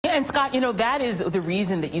Yeah, and Scott, you know, that is the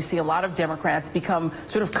reason that you see a lot of Democrats become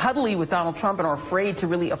sort of cuddly with Donald Trump and are afraid to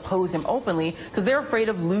really oppose him openly because they're afraid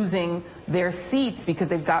of losing their seats because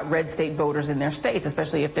they've got red state voters in their states,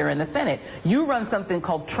 especially if they're in the Senate. You run something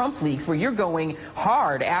called Trump Leaks, where you're going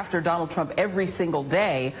hard after Donald Trump every single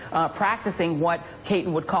day, practicing what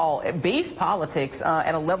Caton would call base politics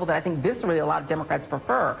at a level that I think viscerally a lot of Democrats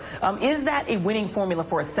prefer. Is that a winning formula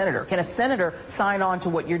for a senator? Can a senator sign on to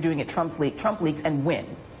what you're doing at Trump Leaks and win?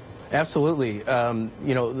 Absolutely.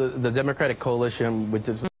 You know, the Democratic Coalition, which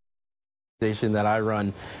is the organization that I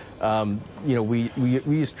run, you know, we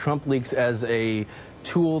use Trump Leaks as a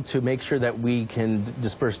tool to make sure that we can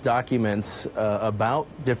disperse documents about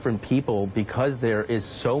different people because there is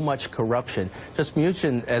so much corruption. Just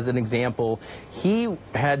Mnuchin, as an example, he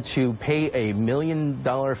had to pay a $1 million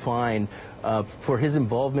fine for his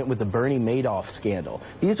involvement with the Bernie Madoff scandal.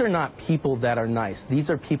 These are not people that are nice. These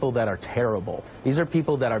are people that are terrible. These are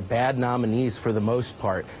people that are bad nominees for the most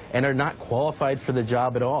part and are not qualified for the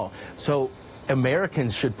job at all. So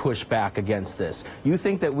Americans should push back against this. You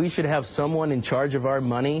think that we should have someone in charge of our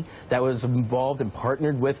money that was involved and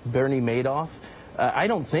partnered with Bernie Madoff? I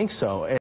don't think so.